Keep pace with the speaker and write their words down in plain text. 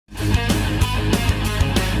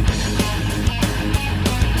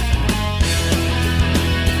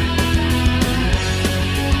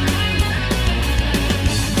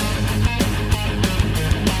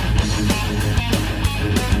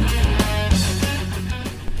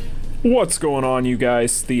What's going on, you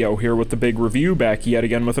guys? Theo here with the big review, back yet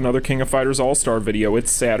again with another King of Fighters Allstar video. It's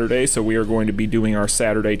Saturday, so we are going to be doing our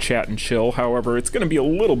Saturday chat and chill. However, it's going to be a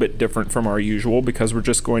little bit different from our usual because we're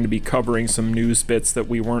just going to be covering some news bits that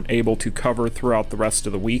we weren't able to cover throughout the rest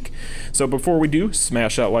of the week. So before we do,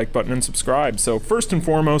 smash that like button and subscribe. So first and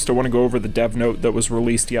foremost, I want to go over the dev note that was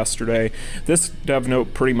released yesterday. This dev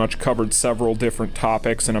note pretty much covered several different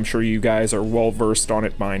topics, and I'm sure you guys are well versed on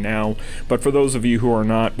it by now. But for those of you who are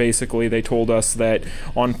not, basically they told us that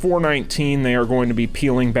on 4.19 they are going to be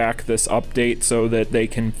peeling back this update so that they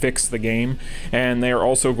can fix the game, and they are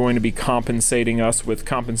also going to be compensating us with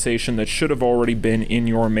compensation that should have already been in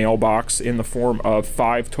your mailbox in the form of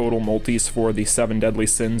 5 total multis for the 7 Deadly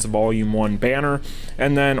Sins Volume 1 banner.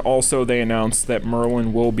 And then also they announced that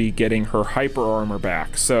Merlin will be getting her hyper armor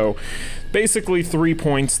back. So basically 3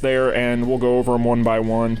 points there, and we'll go over them one by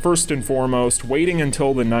one. First and foremost, waiting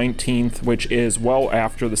until the 19th, which is well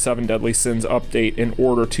after the 7 Deadly Sins update, in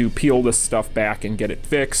order to peel this stuff back and get it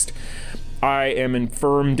fixed, I am in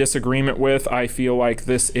firm disagreement with. I feel like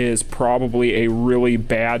this is probably a really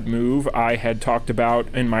bad move. I had talked about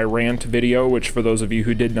in my RANT video, which for those of you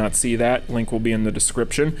who did not see that, link will be in the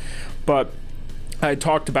description, but I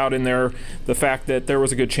talked about in there the fact that there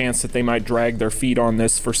was a good chance that they might drag their feet on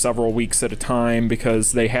this for several weeks at a time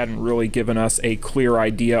because they hadn't really given us a clear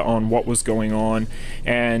idea on what was going on.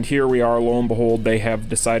 And here we are, lo and behold, they have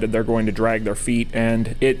decided they're going to drag their feet,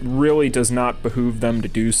 and it really does not behoove them to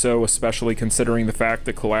do so, especially considering the fact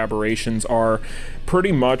that collaborations are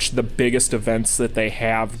pretty much the biggest events that they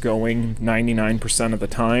have going 99% of the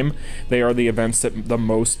time. They are the events that the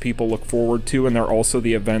most people look forward to, and they're also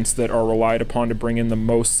the events that are relied upon to bring in the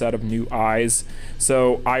most set of new eyes.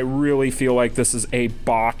 So I really feel like this is a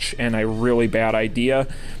botch and a really bad idea.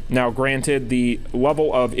 Now granted, the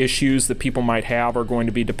level of issues that people might have are going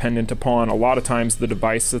to be dependent upon a lot of times the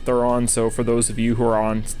device that they're on. So for those of you who are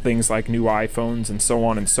on things like new iPhones and so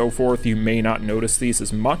on and so forth, you may not notice these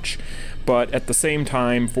as much. But at the same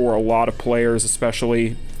time, for a lot of players,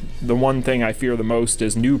 especially, the one thing I fear the most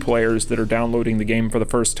is new players that are downloading the game for the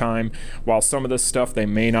first time. While some of this stuff they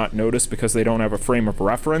may not notice because they don't have a frame of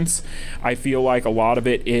reference, I feel like a lot of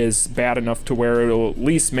it is bad enough to where it'll at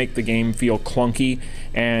least make the game feel clunky,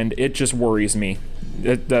 and it just worries me.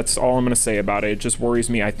 That's all I'm going to say about it. It just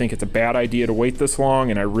worries me. I think it's a bad idea to wait this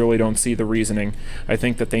long, and I really don't see the reasoning. I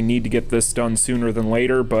think that they need to get this done sooner than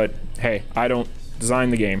later, but hey, I don't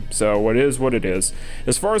design the game, so it is what it is.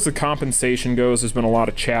 As far as the compensation goes, there's been a lot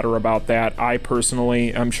of chatter about that. I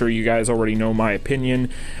personally, I'm sure you guys already know my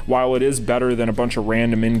opinion. While it is better than a bunch of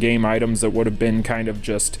random in-game items that would have been kind of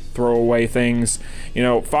just throwaway things, you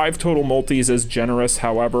know, 5 total multis is generous.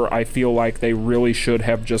 However, I feel like they really should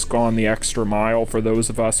have just gone the extra mile for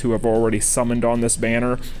those of us who have already summoned on this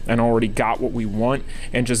banner and already got what we want,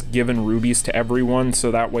 and just given rubies to everyone,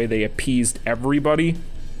 so that way they appeased everybody.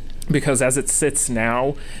 Because as it sits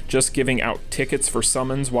now, just giving out tickets for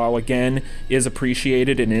summons, while again is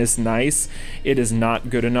appreciated and is nice, it is not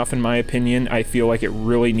good enough in my opinion. I feel like it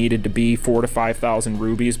really needed to be 4,000 to 5,000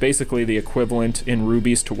 rubies, basically the equivalent in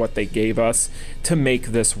rubies to what they gave us, to make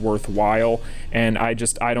this worthwhile. And I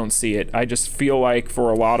don't see it. I just feel like for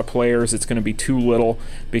a lot of players it's going to be too little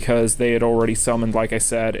because they had already summoned, like I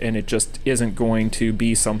said, and it just isn't going to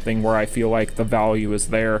be something where I feel like the value is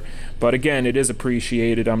there. But again, it is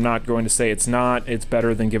appreciated. I'm not going to say it's not. It's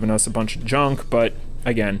better than giving us a bunch of junk, but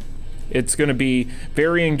again, it's going to be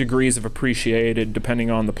varying degrees of appreciated depending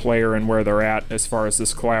on the player and where they're at as far as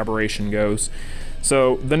this collaboration goes.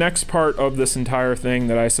 So the next part of this entire thing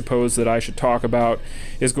that I suppose that I should talk about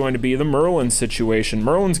is going to be the Merlin situation.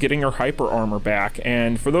 Merlin's getting her hyper armor back,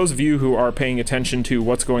 and for those of you who are paying attention to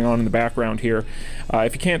what's going on in the background here,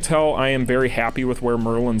 if you can't tell, I am very happy with where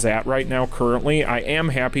Merlin's at right now currently. I am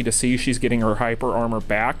happy to see she's getting her hyper armor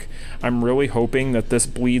back. I'm really hoping that this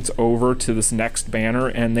bleeds over to this next banner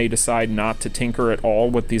and they decide not to tinker at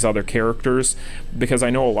all with these other characters, because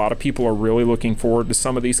I know a lot of people are really looking forward to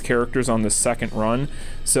some of these characters on this second run.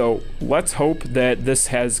 So let's hope that this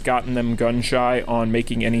has gotten them gun shy on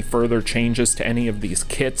making any further changes to any of these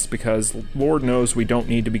kits, because Lord knows we don't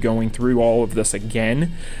need to be going through all of this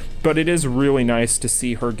again. But it is really nice to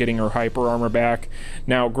see her getting her hyper armor back.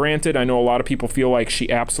 Now granted, I know a lot of people feel like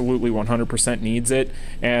she absolutely 100% needs it,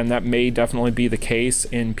 and that may definitely be the case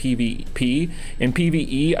in PvP. In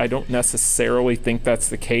PvE, I don't necessarily think that's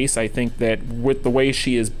the case. I think that with the way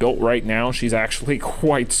she is built right now, she's actually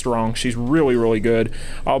quite strong. She's really, really good.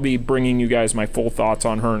 I'll be bringing you guys my full thoughts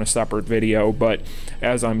on her in a separate video, but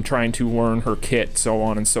as I'm trying to learn her kit, so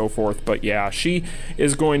on and so forth. But yeah, she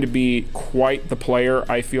is going to be quite the player.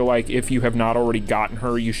 I feel like if you have not already gotten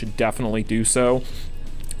her, you should definitely do so.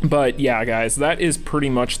 But yeah, guys, that is pretty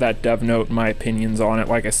much that dev note, my opinions on it.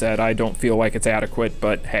 Like I said, I don't feel like it's adequate,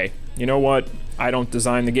 but hey, you know what? I don't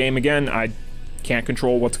design the game again. I can't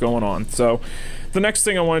control what's going on. So the next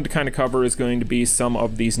thing I wanted to kind of cover is going to be some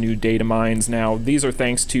of these new data mines. Now, these are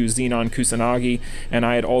thanks to Xenon Kusanagi, and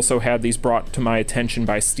I had also had these brought to my attention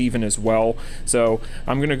by Steven as well. So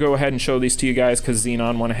I'm going to go ahead and show these to you guys because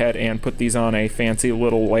Xenon went ahead and put these on a fancy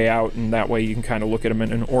little layout, and that way you can kind of look at them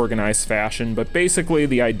in an organized fashion. But basically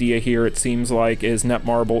the idea here, it seems like, is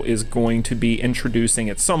Netmarble is going to be introducing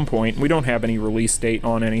at some point. We don't have any release date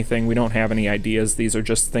on anything. We don't have any ideas. These are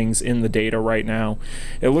just things in the data right now.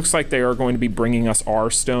 It looks like they are going to be bringing us R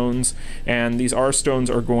stones, and these R stones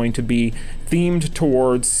are going to be themed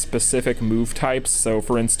towards specific move types. So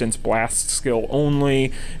for instance, blast skill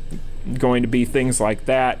only, going to be things like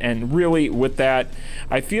that. And really with that,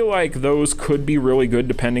 I feel like those could be really good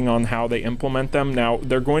depending on how they implement them. Now,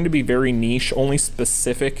 they're going to be very niche. Only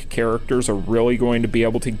specific characters are really going to be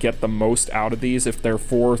able to get the most out of these if they're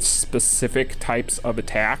for specific types of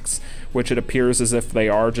attacks, which it appears as if they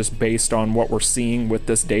are, just based on what we're seeing with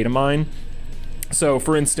this data mine. So,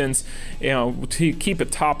 for instance, you know, to keep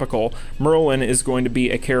it topical, Merlin is going to be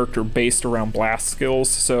a character based around blast skills.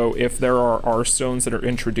 So if there are R stones that are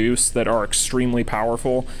introduced that are extremely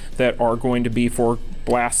powerful, that are going to be for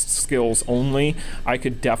blast skills only, I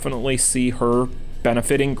could definitely see her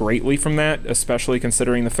benefiting greatly from that, especially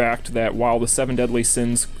considering the fact that while the 7 Deadly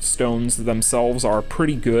Sins stones themselves are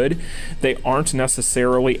pretty good, they aren't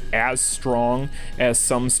necessarily as strong as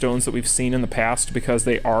some stones that we've seen in the past, because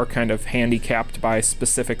they are kind of handicapped by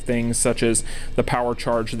specific things, such as the power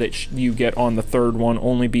charge that you get on the 3rd one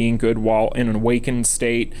only being good while in an awakened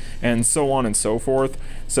state, and so on and so forth.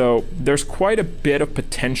 So there's quite a bit of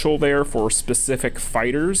potential there for specific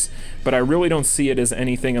fighters, but I really don't see it as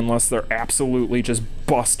anything unless they're absolutely just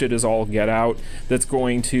busted as all get out, that's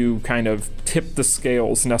going to kind of tip the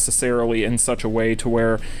scales necessarily in such a way to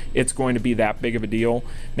where it's going to be that big of a deal.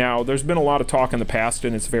 Now, there's been a lot of talk in the past,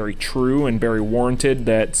 and it's very true and very warranted,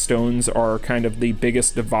 that stones are kind of the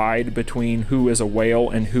biggest divide between who is a whale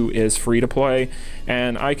and who is free to play,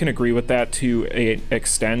 and I can agree with that to an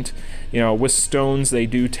extent. You know, with stones, they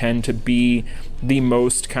do tend to be the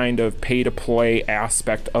most kind of pay-to-play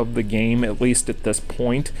aspect of the game, at least at this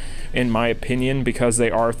point, in my opinion, because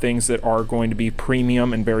they are things that are going to be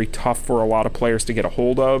premium and very tough for a lot of players to get a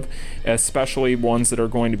hold of, especially ones that are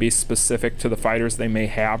going to be specific to the fighters they may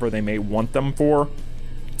have or they may want them for.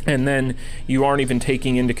 And then you aren't even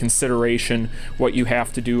taking into consideration what you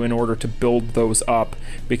have to do in order to build those up,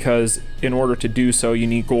 because in order to do so you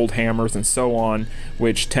need gold hammers and so on,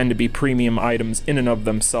 which tend to be premium items in and of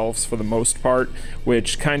themselves for the most part,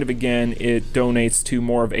 which kind of, again, it donates to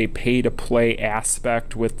more of a pay-to-play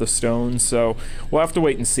aspect with the stones. So we'll have to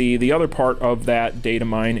wait and see. The other part of that data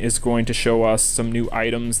mine is going to show us some new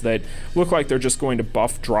items that look like they're just going to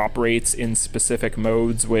buff drop rates in specific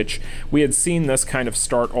modes, which we had seen this kind of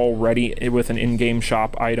start already with an in-game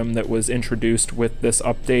shop item that was introduced with this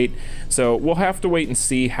update. So we'll have to wait and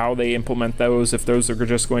see how they implement those, if those are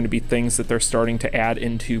just going to be things that they're starting to add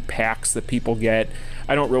into packs that people get.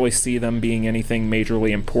 I don't really see them being anything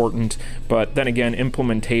majorly important, but then again,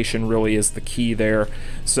 implementation really is the key there.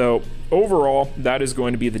 So overall, that is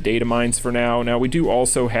going to be the data mines for now. Now, we do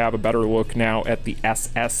also have a better look now at the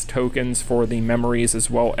SS tokens for the memories as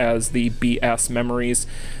well as the BS memories.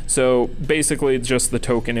 So basically, it's just the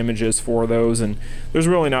token images for those, and there's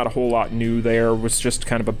really not a whole lot new there. It's just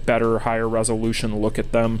kind of a better, higher resolution look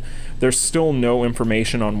at them. There's still no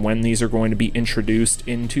information on when these are going to be introduced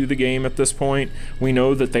into the game at this point. We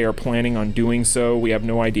know that they are planning on doing so. We have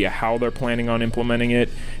no idea how they're planning on implementing it.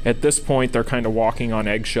 At this point, they're kind of walking on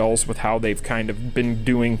eggshells with how they've kind of been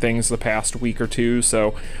doing things the past week or two.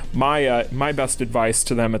 So my best advice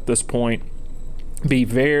to them at this point, be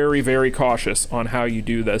very, very cautious on how you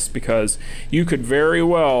do this, because you could very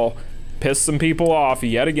well piss some people off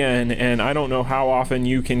yet again, and I don't know how often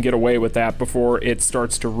you can get away with that before it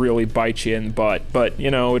starts to really bite you in the butt. But,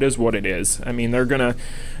 you know, it is what it is. I mean, they're gonna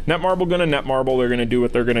Netmarble, they're gonna do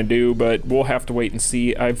what they're gonna do, but we'll have to wait and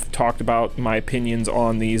see. I've talked about my opinions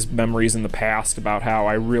on these memories in the past, about how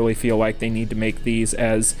I really feel like they need to make these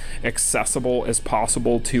as accessible as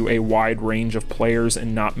possible to a wide range of players,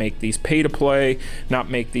 and not make these pay to play, not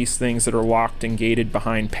make these things that are locked and gated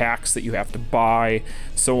behind packs that you have to buy,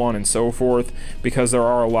 so on and so forth, because there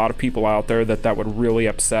are a lot of people out there that would really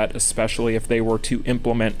upset, especially if they were to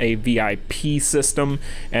implement a VIP system,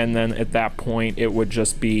 and then at that point it would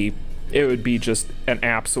just be just an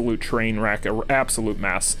absolute train wreck, an absolute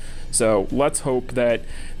mess. So let's hope that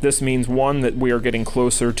this means, one, that we are getting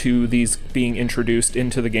closer to these being introduced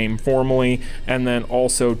into the game formally, and then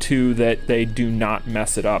also, two, that they do not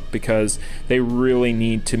mess it up, because they really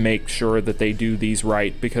need to make sure that they do these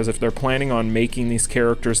right, because if they're planning on making these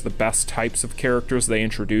characters the best types of characters they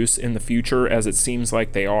introduce in the future, as it seems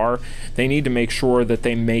like they are, they need to make sure that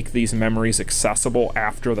they make these memories accessible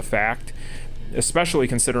after the fact, especially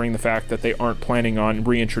considering the fact that they aren't planning on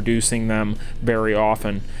reintroducing them very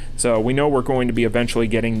often. So we know we're going to be eventually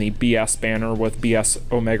getting the BS banner with BS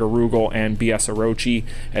Omega Rugal and BS Orochi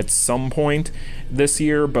at some point this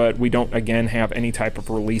year, but we don't again have any type of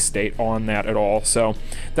release date on that at all. So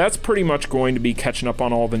that's pretty much going to be catching up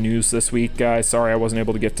on all the news this week, guys. Sorry I wasn't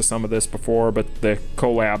able to get to some of this before, but the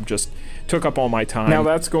collab just took up all my time. Now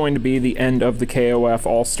that's going to be the end of the KOF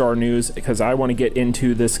All-Star news, because I want to get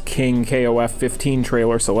into this King KOF 15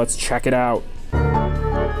 trailer, so let's check it out.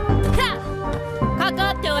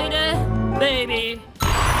 Baby.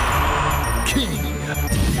 King.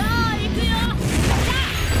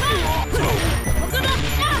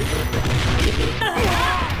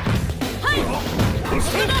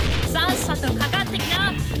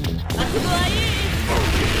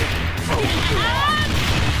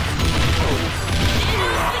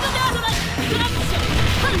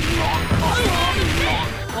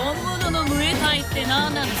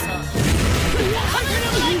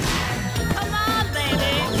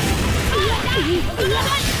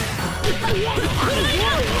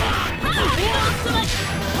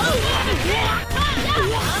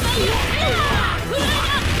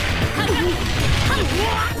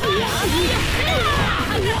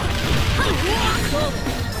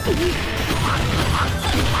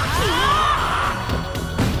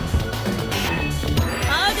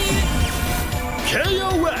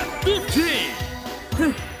 KOF 15.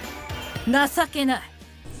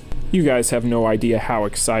 You guys have no idea how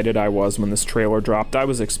excited I was when this trailer dropped. I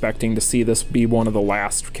was expecting to see this be one of the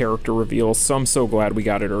last character reveals, so I'm so glad we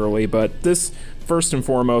got it early. But this, first and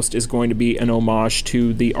foremost, is going to be an homage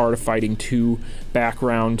to the Art of Fighting 2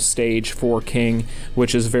 background stage for King,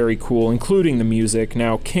 which is very cool, including the music.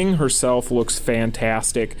 Now, King herself looks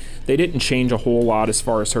fantastic. They didn't change a whole lot as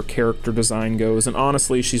far as her character design goes, and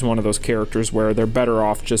honestly, she's one of those characters where they're better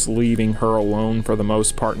off just leaving her alone for the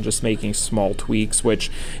most part and just making small tweaks,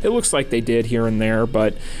 which it looks like they did here and there.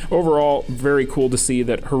 But overall, very cool to see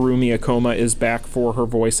that Harumi Akoma is back for her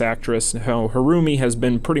voice actress. Now, Harumi has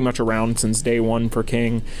been pretty much around since day one for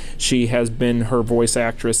King. She has been her voice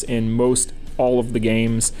actress in all of the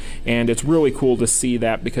games, and it's really cool to see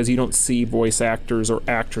that, because you don't see voice actors or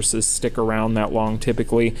actresses stick around that long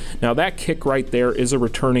typically. Now that kick right there is a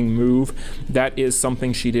returning move. That is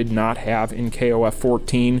something she did not have in KOF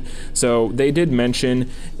 14, so they did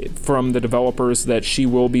mention from the developers that she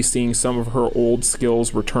will be seeing some of her old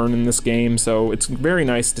skills return in this game, so it's very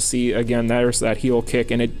nice to see. Again, there's that heel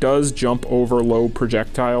kick, and it does jump over low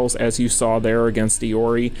projectiles, as you saw there against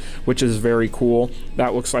Iori, which is very cool.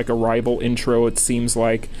 That looks like a rival intro, it seems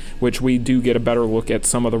like, which we do get a better look at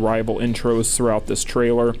some of the rival intros throughout this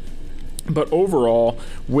trailer. But overall,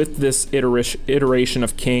 with this iteration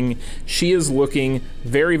of King, she is looking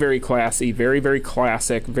very, very classy, very, very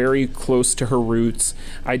classic, very close to her roots.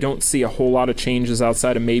 I don't see a whole lot of changes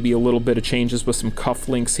outside of maybe a little bit of changes with some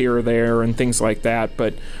cufflinks here or there and things like that,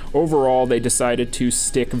 but overall they decided to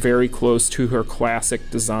stick very close to her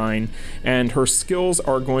classic design, and her skills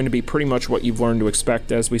are going to be pretty much what you've learned to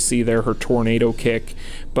expect, as we see there, her tornado kick.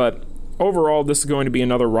 But overall, this is going to be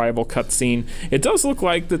another rival cutscene. It does look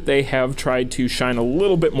like that they have tried to shine a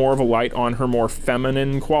little bit more of a light on her more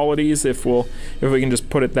feminine qualities, if we can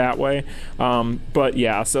just put it that way. But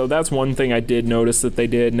yeah, so that's one thing I did notice that they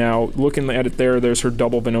did. Now, looking at it there's her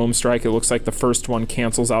double Venom strike. It looks like the first one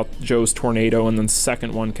cancels out Joe's tornado, and then the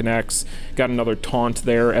second one connects. Got another taunt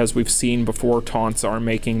there, as we've seen before. Taunts are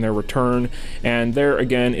making their return. And there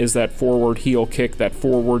again is that forward heel kick, that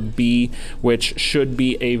forward B, which should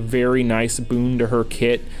be a very nice boon to her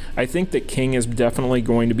kit. I think that King is definitely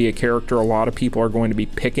going to be a character a lot of people are going to be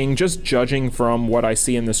picking. Just judging from what I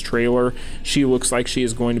see in this trailer, she looks like she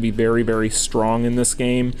is going to be very, very strong in this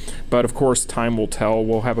game. But of course, time will tell.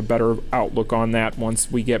 We'll have a better outlook on that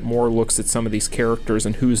once we get more looks at some of these characters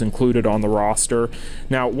and who's included on the roster.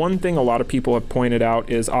 Now, one thing a lot of people have pointed out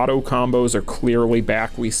is auto combos are clearly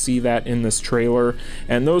back. We see that in this trailer,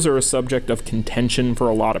 and those are a subject of contention for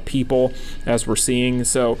a lot of people, as we're seeing.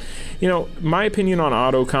 So, you know, my opinion on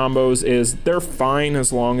auto combos is they're fine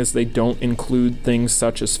as long as they don't include things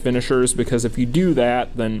such as finishers, because if you do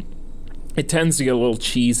that, then it tends to get a little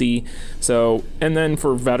cheesy. So, and then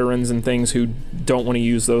for veterans and things who don't want to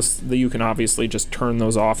use those, you can obviously just turn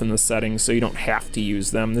those off in the settings so you don't have to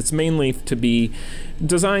use them. It's mainly to be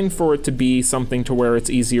designed for it to be something to where it's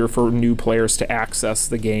easier for new players to access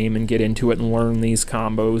the game and get into it and learn these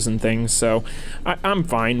combos and things. So I'm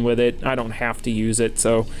fine with it. I don't have to use it.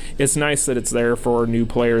 So it's nice that it's there for new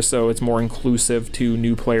players, so it's more inclusive to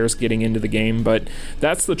new players getting into the game. But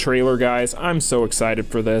that's the trailer, guys. I'm so excited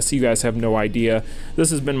for this. You guys have no idea. This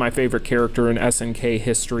has been my favorite character in SNK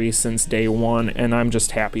history since day one, and I'm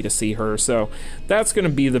just happy to see her. So that's going to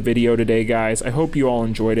be the video today, guys. I hope you all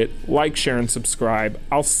enjoyed it. Like, share, and subscribe.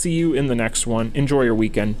 I'll see you in the next one. Enjoy your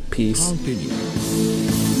weekend. Peace. Continue.